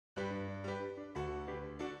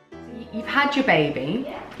you've had your baby.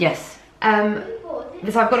 Yes.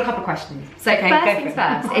 So I've got a couple of questions. So Okay, first things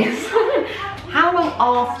first is, how long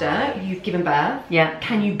after you've given birth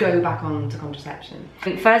can you go back on to contraception?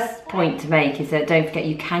 The first point to make is that don't forget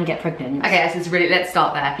you can get pregnant. Okay, so it's really, let's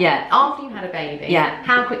start there. Yeah. After you had a baby,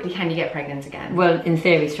 how quickly can you get pregnant again? Well, in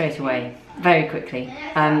theory, straight away, very quickly.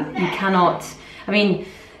 You cannot, I mean,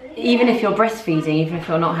 even if you're breastfeeding, even if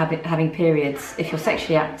you're not having periods, if you're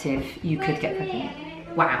sexually active, you could get pregnant.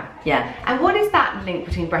 Wow. Yeah. And what is that link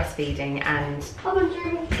between breastfeeding and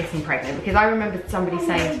getting pregnant? Because I remember somebody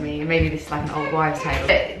saying to me, and maybe this is like an old wives' tale,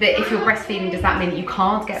 that if you're breastfeeding, does that mean that you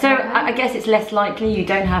can't get pregnant? So I guess it's less likely, you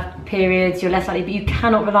don't have periods, you're less likely, but you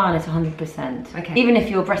cannot rely on it 100%. Okay. Even if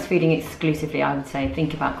you're breastfeeding exclusively, I would say,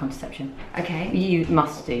 think about contraception. Okay. You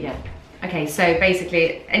must do, yeah. Okay, so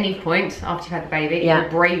basically, at any point after you've had the baby, you're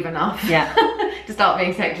brave enough to start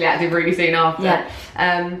being sexually active really soon after.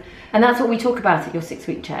 Yeah. And that's what we talk about at your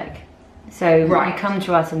 6-week check. So you come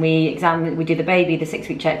to us and we examine, we do the baby, the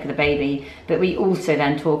 6-week check for the baby, but we also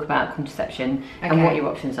then talk about contraception and what your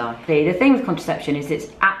options are. The thing with contraception is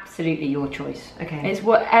it's absolutely your choice. Okay. It's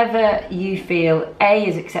whatever you feel, A,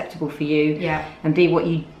 is acceptable for you, and B, what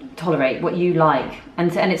you tolerate, what you like, and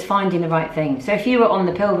it's finding the right thing. So if you were on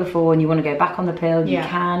the pill before and you want to go back on the pill, you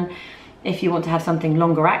can. If you want to have something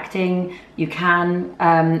longer acting, you can.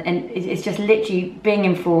 And it's just literally being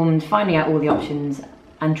informed, finding out all the options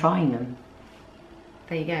and trying them.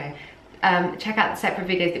 There you go. Check out the separate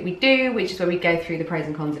videos that we do, which is where we go through the pros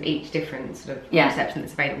and cons of each different sort of contraception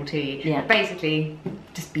that's available to you. Yeah. But basically,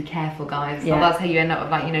 just be careful, guys. That's how you end up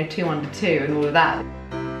with, like, you know, 2 under 2 and all of that.